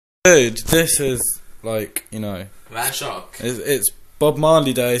Dude, this is like, you know, Land shark. it's Bob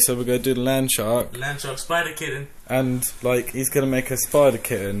Marley Day, so we're gonna do the land shark. Land shark, spider kitten. And like, he's gonna make a spider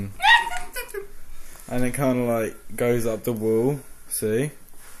kitten. And it kind of like goes up the wall. See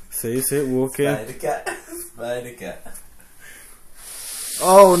it walking. SpiderCat, SpiderCat.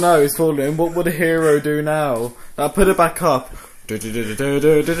 Oh no, it's falling. What would a hero do now? Now put it back up.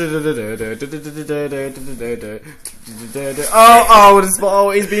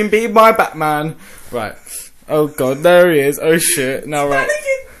 Oh, he's being beaten by Batman. Right. Oh god, there he is. Oh shit. Now right.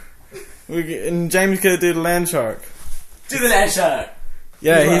 And James gonna do the land shark. Do the land shark.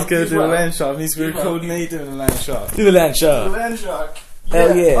 Yeah, he's gonna do the land shark. He's gonna record me doing the land shark. Do the land shark. The land shark.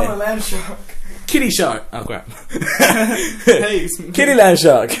 Hell yeah. I'm a land shark. Kitty shark. Oh crap. Hey, Kitty land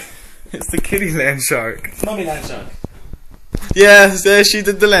shark. It's the kitty land shark. Mummy land shark. Yes, there she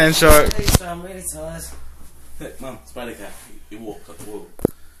did the land shark. I'm really tired. Look, Mum, SpiderCat. You walk up the wall.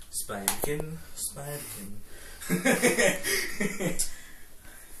 Spiderkin, Spiderkin.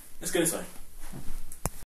 Let's go this way.